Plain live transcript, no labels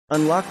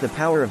Unlock the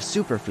power of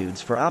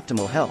superfoods for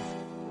optimal health.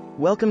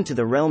 Welcome to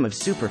the realm of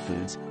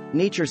superfoods,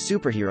 nature's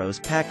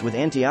superheroes packed with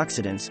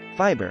antioxidants,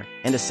 fiber,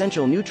 and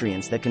essential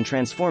nutrients that can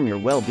transform your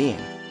well-being.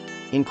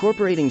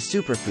 Incorporating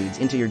superfoods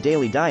into your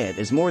daily diet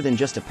is more than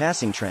just a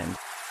passing trend,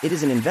 it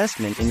is an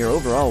investment in your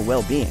overall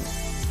well-being.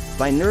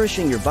 By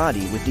nourishing your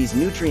body with these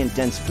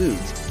nutrient-dense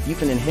foods, you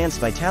can enhance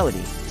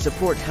vitality,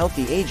 support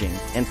healthy aging,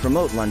 and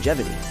promote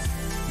longevity.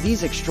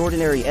 These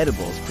extraordinary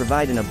edibles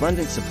provide an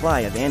abundant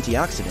supply of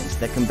antioxidants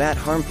that combat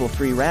harmful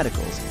free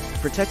radicals,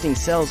 protecting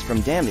cells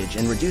from damage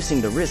and reducing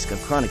the risk of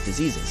chronic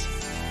diseases.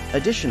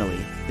 Additionally,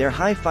 their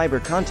high fiber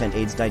content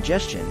aids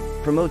digestion,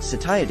 promotes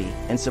satiety,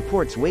 and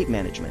supports weight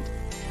management.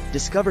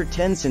 Discover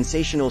 10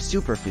 sensational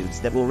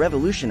superfoods that will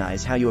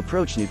revolutionize how you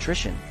approach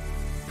nutrition.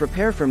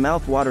 Prepare for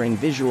mouth-watering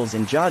visuals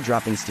and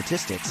jaw-dropping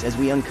statistics as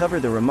we uncover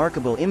the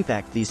remarkable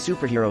impact these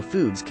superhero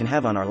foods can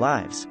have on our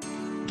lives.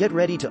 Get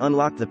ready to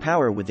unlock the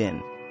power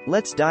within.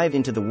 Let's dive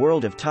into the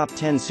world of top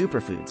 10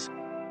 superfoods.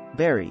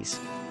 Berries.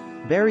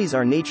 Berries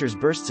are nature's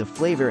bursts of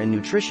flavor and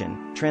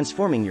nutrition,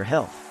 transforming your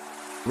health.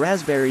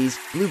 Raspberries,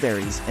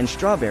 blueberries, and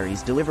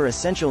strawberries deliver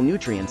essential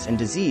nutrients and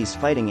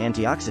disease-fighting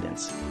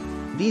antioxidants.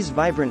 These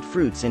vibrant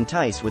fruits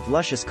entice with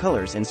luscious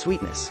colors and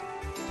sweetness.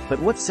 But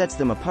what sets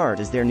them apart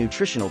is their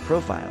nutritional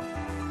profile.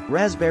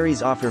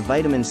 Raspberries offer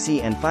vitamin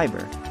C and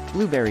fiber,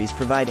 blueberries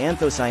provide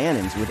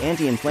anthocyanins with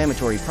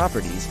anti-inflammatory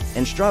properties,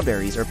 and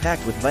strawberries are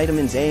packed with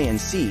vitamins A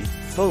and C,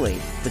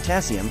 folate,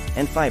 potassium,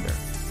 and fiber.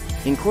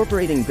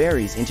 Incorporating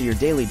berries into your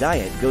daily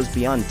diet goes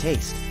beyond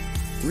taste.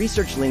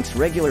 Research links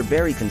regular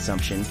berry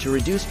consumption to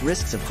reduced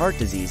risks of heart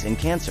disease and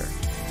cancer.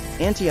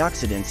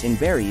 Antioxidants in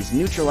berries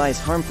neutralize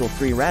harmful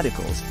free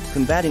radicals,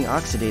 combating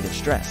oxidative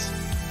stress.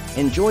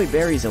 Enjoy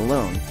berries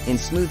alone, in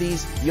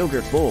smoothies,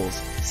 yogurt bowls,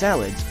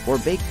 salads, or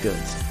baked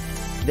goods.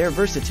 Their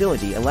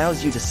versatility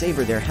allows you to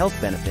savor their health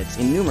benefits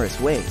in numerous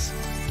ways.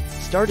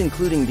 Start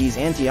including these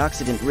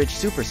antioxidant-rich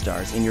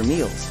superstars in your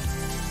meals.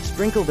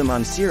 Sprinkle them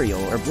on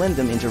cereal or blend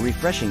them into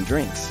refreshing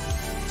drinks.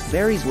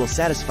 Berries will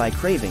satisfy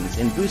cravings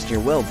and boost your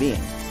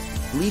well-being.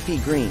 Leafy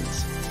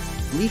greens.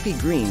 Leafy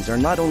greens are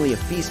not only a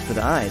feast for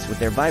the eyes with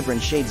their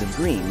vibrant shades of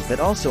green but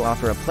also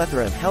offer a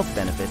plethora of health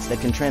benefits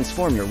that can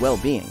transform your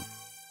well-being.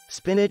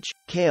 Spinach,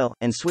 kale,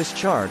 and Swiss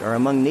chard are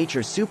among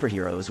nature's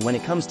superheroes when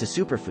it comes to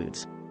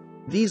superfoods.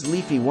 These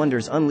leafy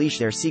wonders unleash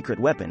their secret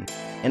weapon,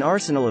 an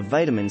arsenal of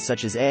vitamins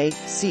such as A,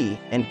 C,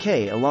 and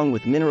K along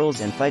with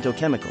minerals and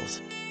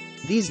phytochemicals.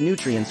 These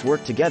nutrients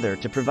work together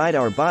to provide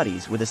our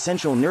bodies with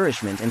essential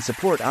nourishment and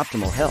support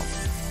optimal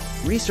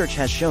health. Research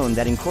has shown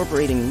that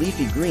incorporating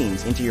leafy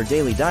greens into your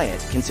daily diet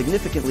can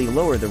significantly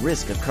lower the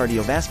risk of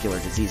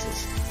cardiovascular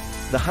diseases.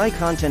 The high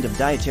content of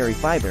dietary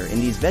fiber in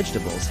these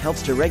vegetables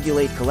helps to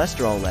regulate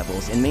cholesterol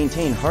levels and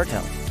maintain heart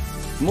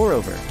health.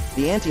 Moreover,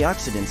 the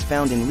antioxidants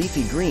found in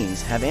leafy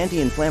greens have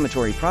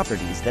anti-inflammatory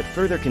properties that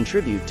further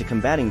contribute to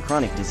combating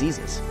chronic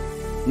diseases.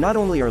 Not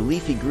only are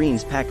leafy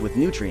greens packed with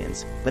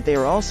nutrients, but they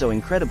are also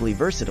incredibly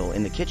versatile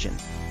in the kitchen.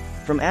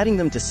 From adding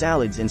them to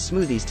salads and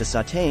smoothies to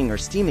sautéing or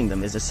steaming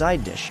them as a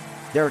side dish,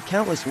 there are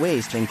countless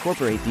ways to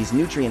incorporate these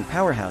nutrient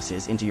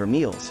powerhouses into your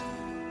meals.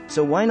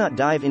 So why not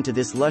dive into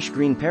this lush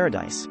green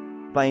paradise?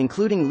 By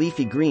including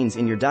leafy greens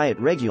in your diet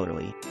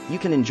regularly, you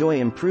can enjoy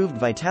improved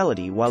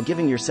vitality while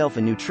giving yourself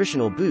a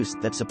nutritional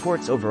boost that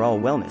supports overall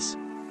wellness.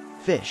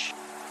 Fish.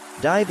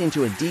 Dive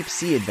into a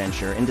deep-sea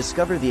adventure and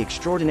discover the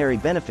extraordinary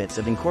benefits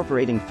of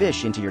incorporating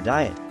fish into your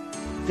diet.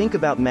 Think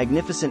about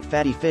magnificent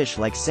fatty fish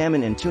like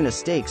salmon and tuna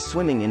steaks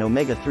swimming in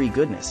omega-3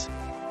 goodness.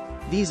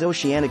 These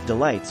oceanic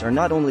delights are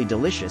not only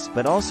delicious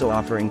but also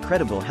offer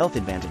incredible health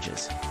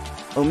advantages.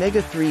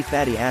 Omega-3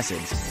 fatty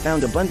acids,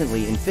 found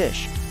abundantly in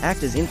fish,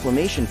 act as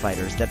inflammation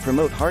fighters that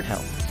promote heart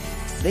health.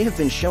 They have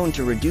been shown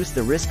to reduce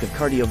the risk of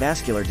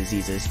cardiovascular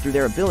diseases through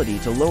their ability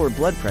to lower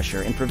blood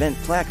pressure and prevent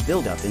plaque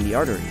buildup in the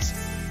arteries.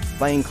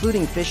 By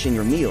including fish in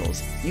your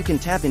meals, you can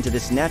tap into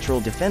this natural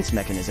defense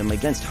mechanism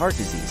against heart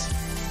disease.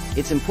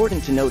 It's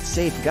important to note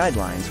safe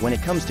guidelines when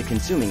it comes to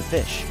consuming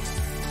fish.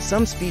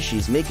 Some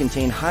species may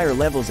contain higher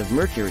levels of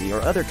mercury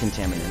or other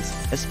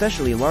contaminants,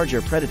 especially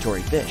larger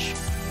predatory fish.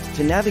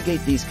 To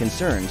navigate these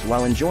concerns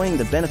while enjoying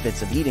the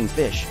benefits of eating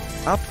fish,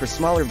 opt for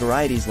smaller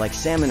varieties like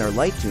salmon or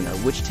light tuna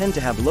which tend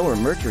to have lower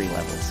mercury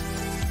levels.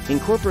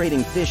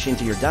 Incorporating fish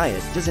into your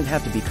diet doesn't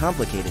have to be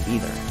complicated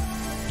either.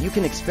 You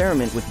can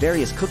experiment with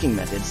various cooking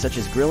methods such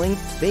as grilling,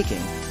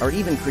 baking, or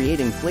even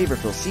creating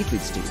flavorful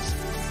seafood stews.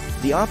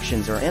 The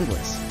options are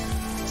endless.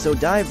 So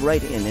dive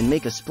right in and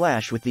make a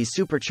splash with these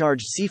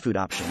supercharged seafood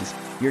options.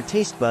 Your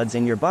taste buds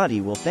and your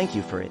body will thank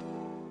you for it.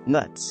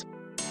 Nuts.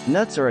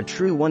 Nuts are a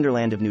true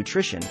wonderland of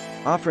nutrition,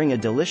 offering a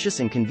delicious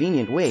and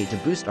convenient way to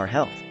boost our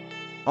health.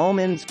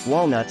 Almonds,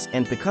 walnuts,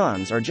 and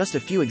pecans are just a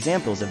few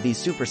examples of these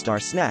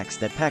superstar snacks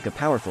that pack a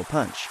powerful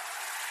punch.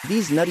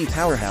 These nutty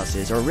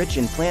powerhouses are rich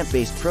in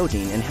plant-based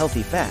protein and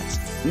healthy fats,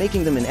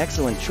 making them an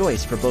excellent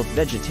choice for both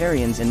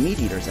vegetarians and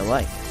meat-eaters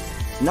alike.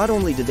 Not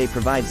only do they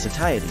provide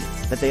satiety,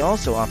 but they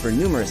also offer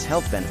numerous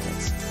health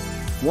benefits.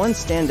 One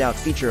standout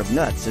feature of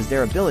nuts is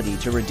their ability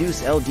to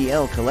reduce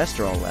LDL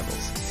cholesterol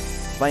levels.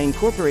 By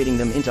incorporating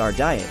them into our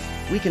diet,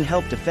 We can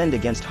help defend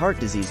against heart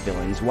disease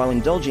villains while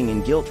indulging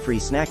in guilt-free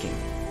snacking.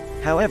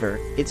 However,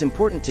 it's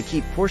important to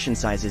keep portion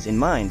sizes in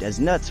mind as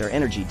nuts are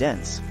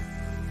energy-dense.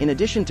 In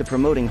addition to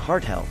promoting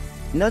heart health,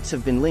 nuts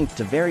have been linked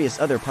to various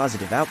other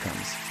positive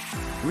outcomes.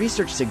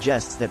 Research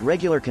suggests that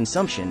regular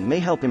consumption may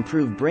help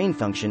improve brain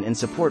function and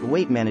support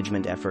weight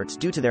management efforts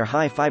due to their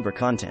high fiber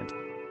content.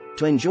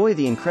 To enjoy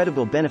the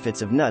incredible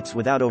benefits of nuts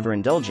without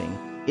overindulging,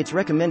 it's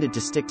recommended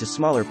to stick to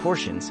smaller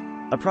portions,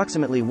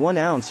 approximately 1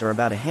 ounce or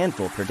about a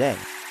handful per day.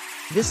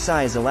 This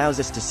size allows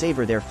us to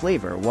savor their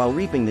flavor while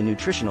reaping the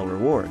nutritional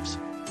rewards.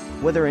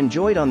 Whether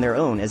enjoyed on their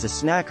own as a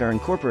snack or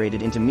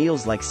incorporated into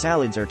meals like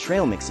salads or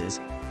trail mixes,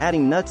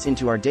 adding nuts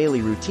into our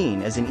daily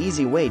routine is an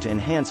easy way to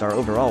enhance our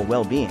overall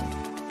well-being.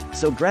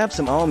 So grab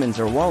some almonds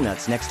or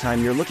walnuts next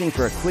time you're looking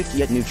for a quick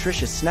yet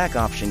nutritious snack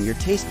option your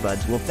taste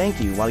buds will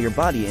thank you while your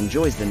body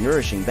enjoys the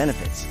nourishing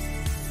benefits.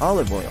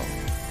 Olive oil.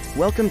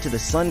 Welcome to the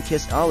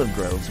sun-kissed olive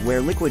groves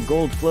where liquid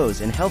gold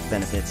flows and health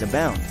benefits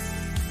abound.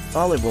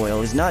 Olive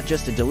oil is not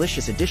just a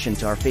delicious addition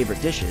to our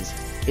favorite dishes,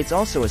 it's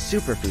also a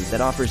superfood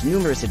that offers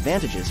numerous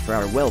advantages for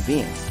our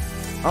well-being.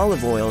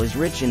 Olive oil is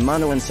rich in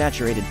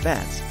monounsaturated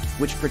fats,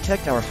 which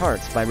protect our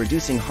hearts by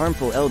reducing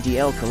harmful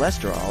LDL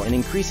cholesterol and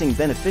increasing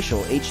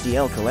beneficial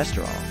HDL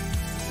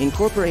cholesterol.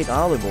 Incorporate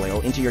olive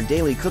oil into your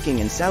daily cooking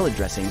and salad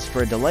dressings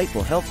for a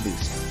delightful health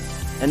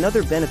boost.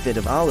 Another benefit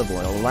of olive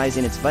oil lies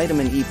in its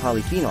vitamin E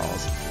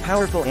polyphenols,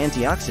 powerful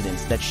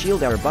antioxidants that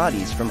shield our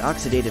bodies from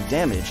oxidative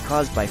damage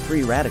caused by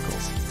free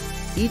radicals.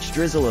 Each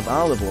drizzle of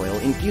olive oil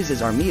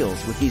infuses our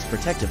meals with these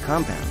protective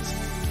compounds.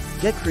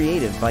 Get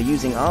creative by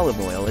using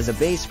olive oil as a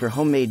base for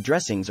homemade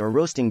dressings or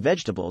roasting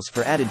vegetables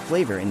for added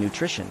flavor and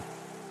nutrition.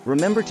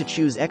 Remember to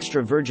choose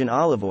extra virgin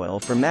olive oil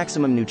for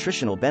maximum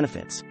nutritional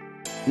benefits.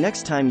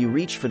 Next time you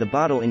reach for the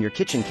bottle in your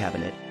kitchen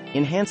cabinet,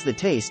 enhance the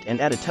taste and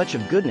add a touch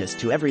of goodness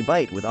to every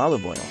bite with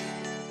olive oil.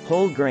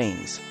 Whole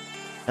grains.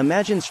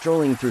 Imagine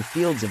strolling through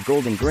fields of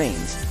golden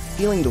grains,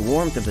 feeling the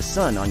warmth of the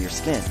sun on your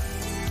skin.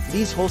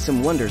 These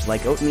wholesome wonders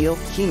like oatmeal,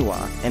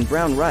 quinoa, and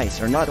brown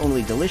rice are not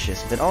only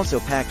delicious but also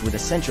packed with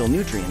essential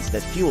nutrients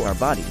that fuel our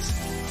bodies.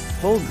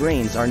 Whole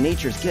grains are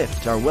nature's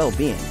gift to our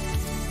well-being.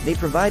 They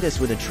provide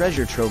us with a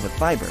treasure trove of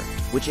fiber,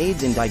 which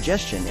aids in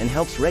digestion and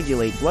helps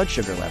regulate blood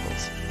sugar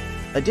levels.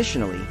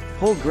 Additionally,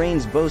 whole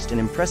grains boast an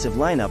impressive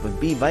lineup of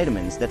B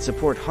vitamins that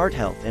support heart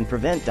health and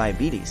prevent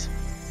diabetes.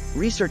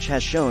 Research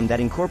has shown that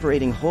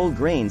incorporating whole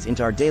grains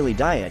into our daily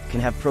diet can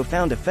have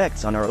profound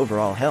effects on our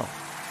overall health.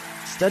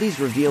 Studies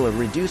reveal a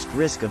reduced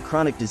risk of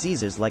chronic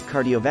diseases like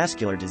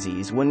cardiovascular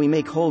disease when we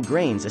make whole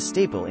grains a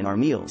staple in our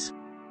meals.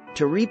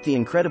 To reap the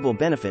incredible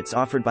benefits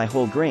offered by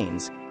whole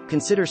grains,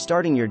 consider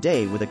starting your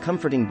day with a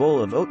comforting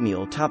bowl of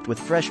oatmeal topped with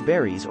fresh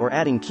berries or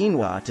adding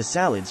quinoa to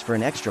salads for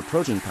an extra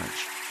protein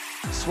punch.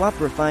 Swap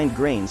refined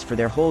grains for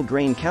their whole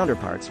grain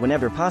counterparts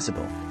whenever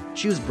possible.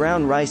 Choose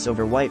brown rice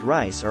over white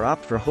rice or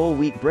opt for whole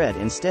wheat bread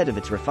instead of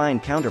its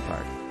refined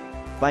counterpart.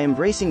 By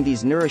embracing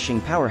these nourishing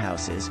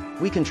powerhouses,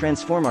 we can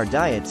transform our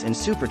diets and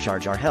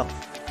supercharge our health.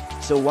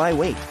 So why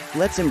wait?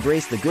 Let's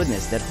embrace the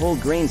goodness that whole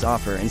grains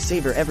offer and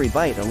savor every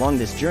bite along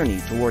this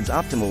journey towards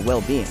optimal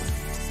well-being.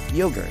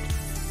 Yogurt.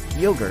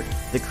 Yogurt,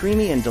 the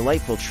creamy and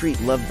delightful treat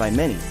loved by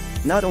many,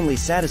 not only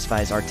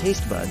satisfies our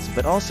taste buds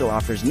but also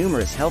offers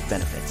numerous health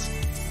benefits.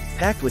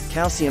 Packed with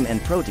calcium and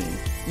protein,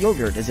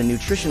 yogurt is a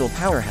nutritional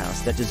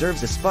powerhouse that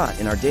deserves a spot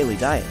in our daily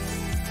diet.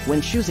 When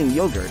choosing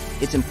yogurt,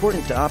 it's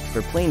important to opt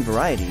for plain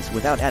varieties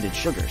without added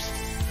sugars.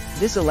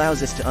 This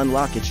allows us to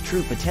unlock its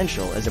true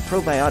potential as a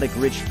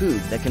probiotic-rich food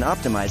that can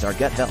optimize our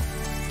gut health.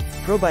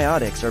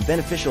 Probiotics are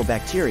beneficial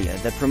bacteria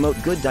that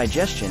promote good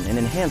digestion and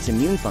enhance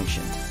immune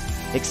function.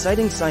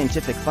 Exciting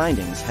scientific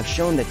findings have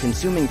shown that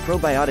consuming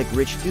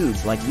probiotic-rich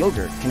foods like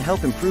yogurt can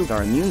help improve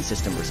our immune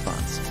system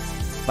response.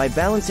 By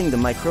balancing the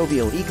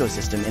microbial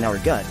ecosystem in our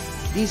gut,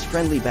 these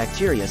friendly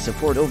bacteria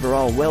support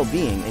overall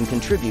well-being and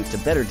contribute to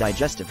better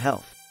digestive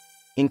health.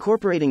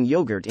 Incorporating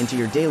yogurt into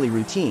your daily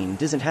routine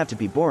doesn't have to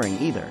be boring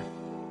either.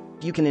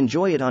 You can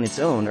enjoy it on its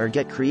own or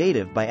get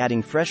creative by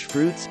adding fresh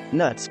fruits,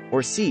 nuts,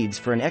 or seeds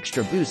for an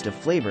extra boost of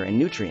flavor and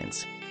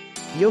nutrients.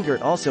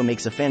 Yogurt also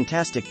makes a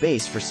fantastic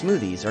base for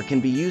smoothies or can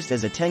be used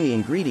as a tangy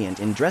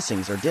ingredient in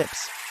dressings or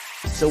dips.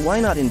 So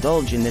why not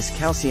indulge in this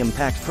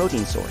calcium-packed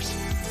protein source?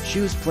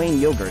 Choose plain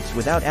yogurts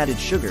without added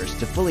sugars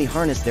to fully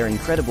harness their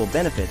incredible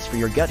benefits for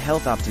your gut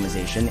health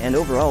optimization and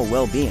overall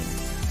well-being.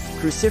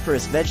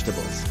 Cruciferous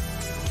vegetables.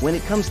 When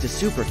it comes to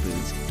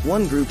superfoods,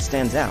 one group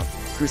stands out: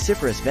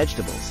 cruciferous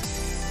vegetables.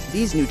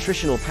 These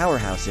nutritional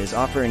powerhouses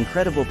offer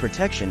incredible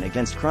protection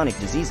against chronic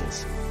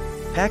diseases.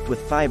 Packed with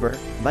fiber,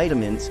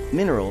 vitamins,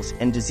 minerals,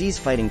 and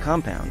disease-fighting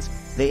compounds,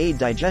 they aid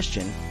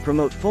digestion,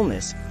 promote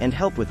fullness, and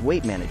help with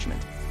weight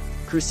management.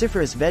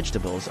 Cruciferous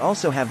vegetables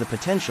also have the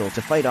potential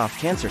to fight off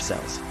cancer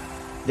cells.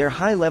 Their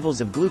high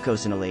levels of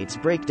glucosinolates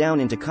break down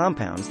into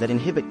compounds that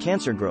inhibit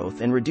cancer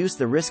growth and reduce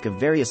the risk of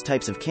various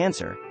types of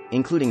cancer,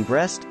 including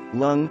breast,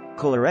 lung,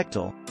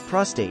 colorectal,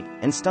 prostate,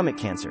 and stomach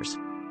cancers.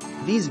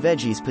 These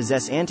veggies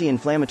possess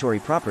anti-inflammatory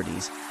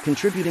properties,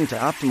 contributing to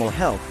optimal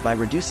health by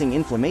reducing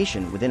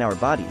inflammation within our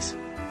bodies.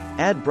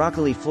 Add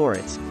broccoli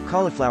florets,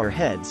 cauliflower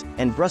heads,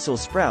 and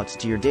Brussels sprouts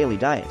to your daily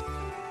diet.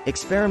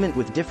 Experiment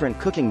with different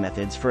cooking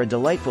methods for a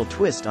delightful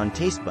twist on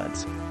taste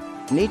buds.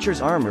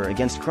 Nature's armor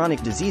against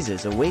chronic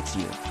diseases awaits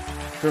you.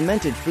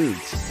 Fermented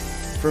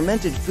foods.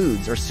 Fermented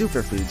foods are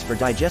superfoods for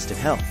digestive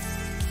health.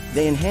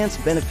 They enhance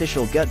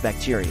beneficial gut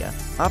bacteria,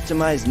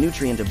 optimize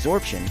nutrient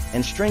absorption,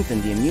 and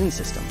strengthen the immune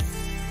system.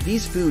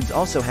 These foods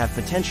also have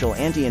potential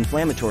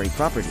anti-inflammatory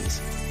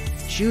properties.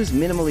 Choose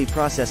minimally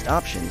processed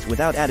options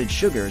without added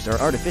sugars or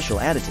artificial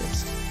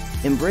additives.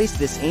 Embrace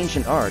this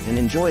ancient art and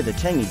enjoy the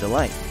tangy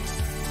delight.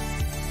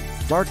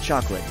 Dark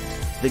chocolate.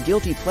 The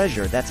guilty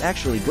pleasure that's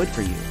actually good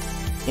for you.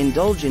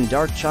 Indulge in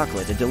dark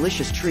chocolate, a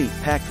delicious treat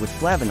packed with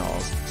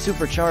flavanols,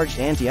 supercharged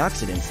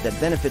antioxidants that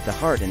benefit the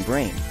heart and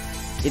brain.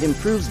 It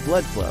improves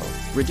blood flow,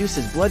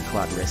 reduces blood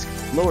clot risk,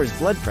 lowers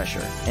blood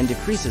pressure, and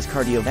decreases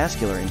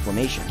cardiovascular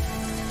inflammation.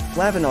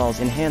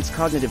 Flavanols enhance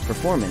cognitive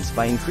performance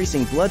by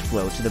increasing blood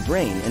flow to the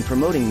brain and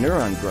promoting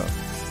neuron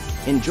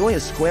growth. Enjoy a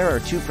square or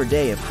two per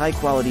day of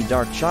high-quality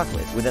dark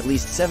chocolate with at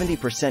least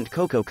 70%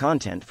 cocoa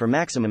content for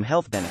maximum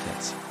health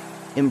benefits.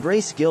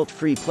 Embrace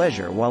guilt-free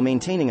pleasure while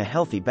maintaining a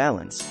healthy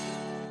balance.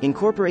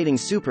 Incorporating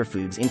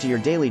superfoods into your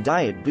daily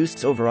diet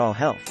boosts overall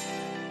health.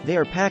 They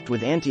are packed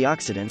with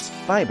antioxidants,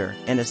 fiber,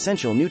 and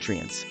essential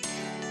nutrients.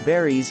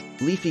 Berries,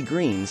 leafy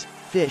greens,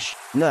 fish,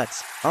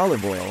 nuts,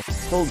 olive oil,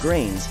 whole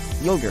grains,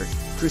 yogurt,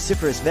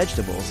 cruciferous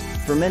vegetables,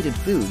 fermented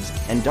foods,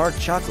 and dark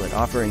chocolate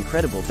offer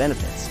incredible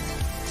benefits.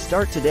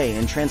 Start today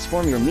and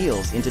transform your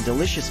meals into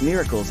delicious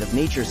miracles of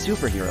nature's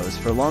superheroes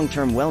for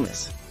long-term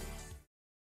wellness.